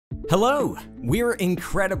Hello! We're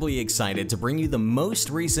incredibly excited to bring you the most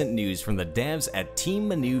recent news from the devs at Team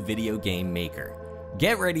MANU Video Game Maker.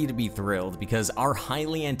 Get ready to be thrilled because our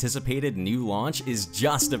highly anticipated new launch is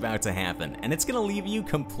just about to happen, and it's going to leave you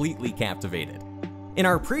completely captivated. In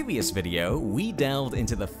our previous video, we delved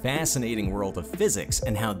into the fascinating world of physics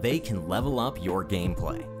and how they can level up your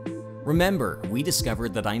gameplay. Remember, we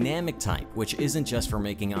discovered the dynamic type, which isn't just for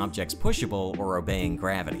making objects pushable or obeying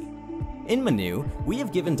gravity. In MANU, we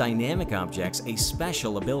have given dynamic objects a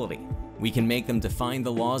special ability. We can make them define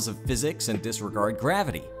the laws of physics and disregard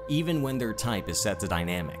gravity, even when their type is set to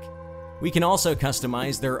dynamic. We can also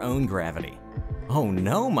customize their own gravity. Oh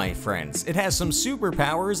no, my friends, it has some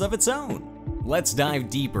superpowers of its own! Let's dive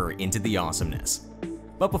deeper into the awesomeness.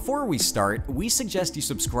 But before we start, we suggest you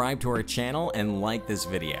subscribe to our channel and like this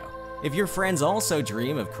video. If your friends also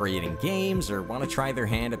dream of creating games or want to try their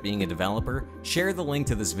hand at being a developer, share the link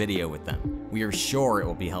to this video with them. We are sure it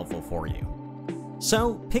will be helpful for you.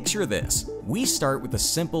 So, picture this. We start with a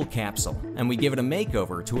simple capsule, and we give it a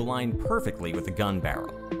makeover to align perfectly with the gun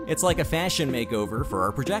barrel. It's like a fashion makeover for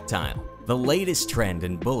our projectile, the latest trend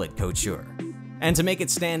in bullet couture. And to make it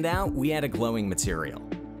stand out, we add a glowing material.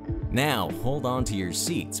 Now, hold on to your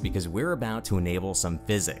seats because we're about to enable some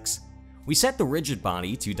physics. We set the rigid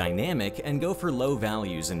body to dynamic and go for low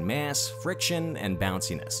values in mass, friction, and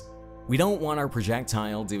bounciness. We don't want our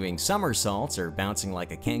projectile doing somersaults or bouncing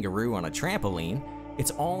like a kangaroo on a trampoline.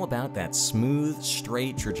 It's all about that smooth,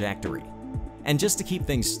 straight trajectory. And just to keep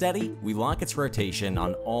things steady, we lock its rotation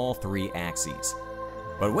on all three axes.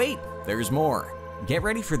 But wait, there's more. Get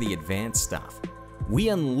ready for the advanced stuff. We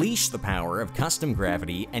unleash the power of custom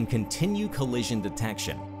gravity and continue collision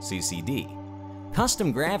detection, CCD.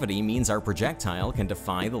 Custom gravity means our projectile can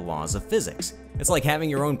defy the laws of physics. It's like having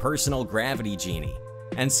your own personal gravity genie.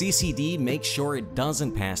 And CCD makes sure it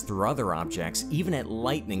doesn't pass through other objects, even at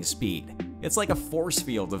lightning speed. It's like a force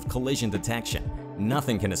field of collision detection.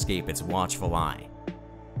 Nothing can escape its watchful eye.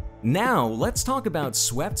 Now, let's talk about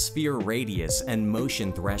swept sphere radius and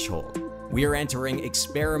motion threshold. We are entering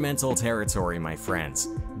experimental territory, my friends.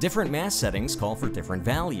 Different mass settings call for different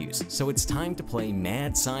values, so it's time to play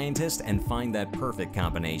mad scientist and find that perfect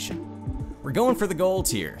combination. We're going for the gold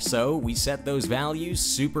tier, so we set those values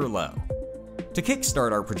super low. To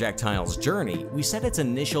kickstart our projectile's journey, we set its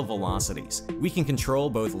initial velocities. We can control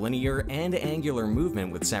both linear and angular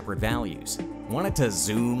movement with separate values. Want it to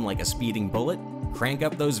zoom like a speeding bullet? Crank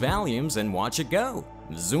up those volumes and watch it go.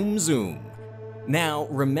 Zoom zoom. Now,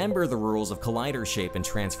 remember the rules of collider shape and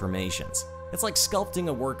transformations. It's like sculpting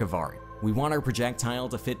a work of art. We want our projectile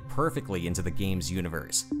to fit perfectly into the game's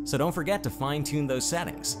universe, so don't forget to fine-tune those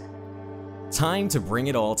settings. Time to bring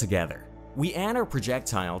it all together. We add our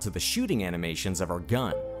projectile to the shooting animations of our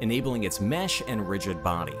gun, enabling its mesh and rigid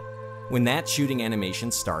body. When that shooting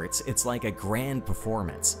animation starts, it's like a grand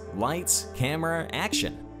performance. Lights, camera,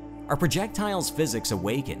 action. Our projectile's physics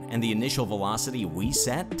awaken, and the initial velocity we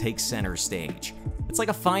set takes center stage. It's like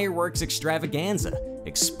a fireworks extravaganza,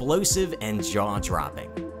 explosive and jaw-dropping.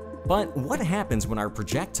 But what happens when our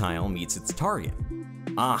projectile meets its target?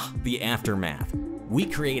 Ah, the aftermath. We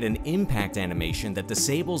create an impact animation that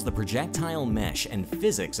disables the projectile mesh and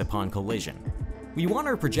physics upon collision. We want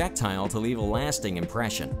our projectile to leave a lasting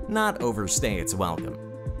impression, not overstay its welcome.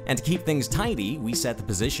 And to keep things tidy, we set the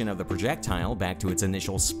position of the projectile back to its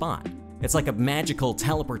initial spot. It's like a magical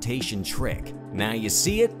teleportation trick. Now you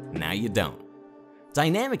see it, now you don't.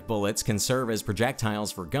 Dynamic bullets can serve as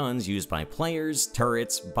projectiles for guns used by players,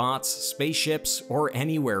 turrets, bots, spaceships, or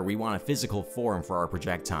anywhere we want a physical form for our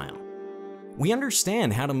projectile. We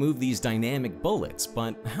understand how to move these dynamic bullets,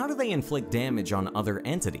 but how do they inflict damage on other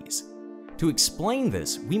entities? To explain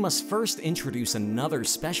this, we must first introduce another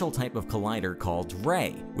special type of collider called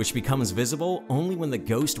Ray, which becomes visible only when the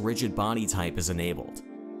ghost rigid body type is enabled.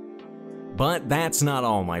 But that's not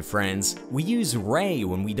all, my friends. We use Ray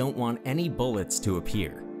when we don't want any bullets to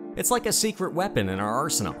appear. It's like a secret weapon in our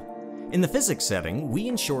arsenal. In the physics setting, we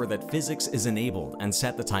ensure that physics is enabled and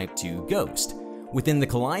set the type to Ghost. Within the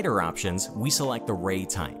collider options, we select the Ray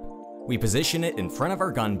type. We position it in front of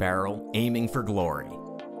our gun barrel, aiming for glory.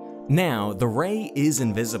 Now, the Ray is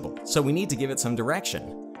invisible, so we need to give it some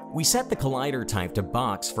direction. We set the collider type to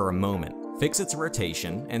Box for a moment, fix its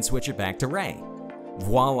rotation, and switch it back to Ray.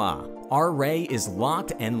 Voila! Our Ray is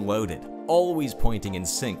locked and loaded, always pointing in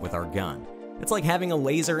sync with our gun. It's like having a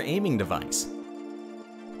laser aiming device.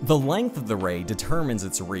 The length of the Ray determines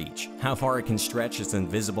its reach, how far it can stretch its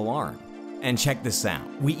invisible arm. And check this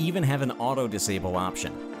out, we even have an auto-disable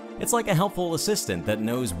option. It's like a helpful assistant that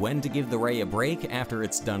knows when to give the Ray a break after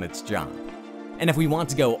it's done its job. And if we want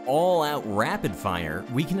to go all out rapid fire,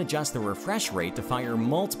 we can adjust the refresh rate to fire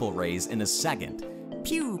multiple rays in a second.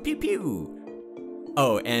 Pew, pew, pew.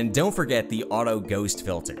 Oh, and don't forget the auto ghost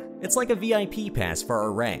filter. It's like a VIP pass for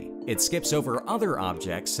our ray. It skips over other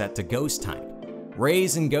objects set to ghost type.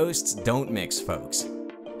 Rays and ghosts don't mix, folks.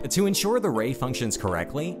 To ensure the ray functions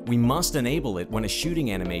correctly, we must enable it when a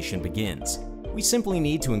shooting animation begins. We simply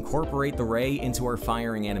need to incorporate the ray into our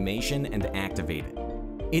firing animation and activate it.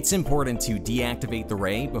 It's important to deactivate the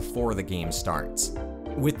ray before the game starts.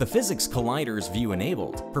 With the physics colliders view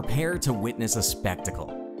enabled, prepare to witness a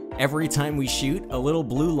spectacle. Every time we shoot, a little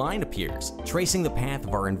blue line appears, tracing the path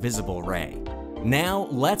of our invisible ray. Now,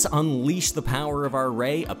 let's unleash the power of our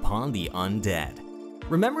ray upon the undead.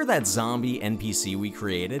 Remember that zombie NPC we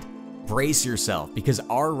created? Brace yourself, because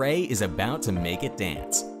our ray is about to make it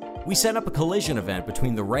dance. We set up a collision event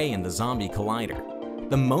between the ray and the zombie collider.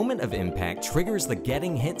 The moment of impact triggers the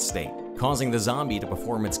getting hit state, causing the zombie to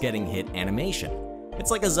perform its getting hit animation.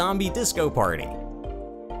 It's like a zombie disco party.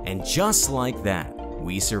 And just like that,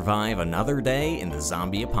 we survive another day in the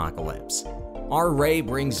zombie apocalypse. Our ray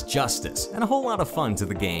brings justice and a whole lot of fun to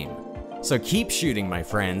the game. So keep shooting, my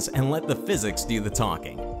friends, and let the physics do the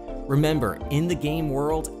talking. Remember, in the game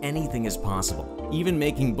world, anything is possible, even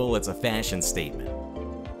making bullets a fashion statement.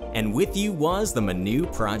 And with you was the MANU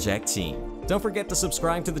project team. Don't forget to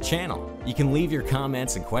subscribe to the channel. You can leave your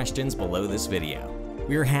comments and questions below this video.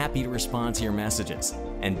 We are happy to respond to your messages.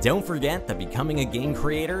 And don't forget that becoming a game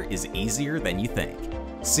creator is easier than you think.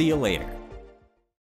 See you later.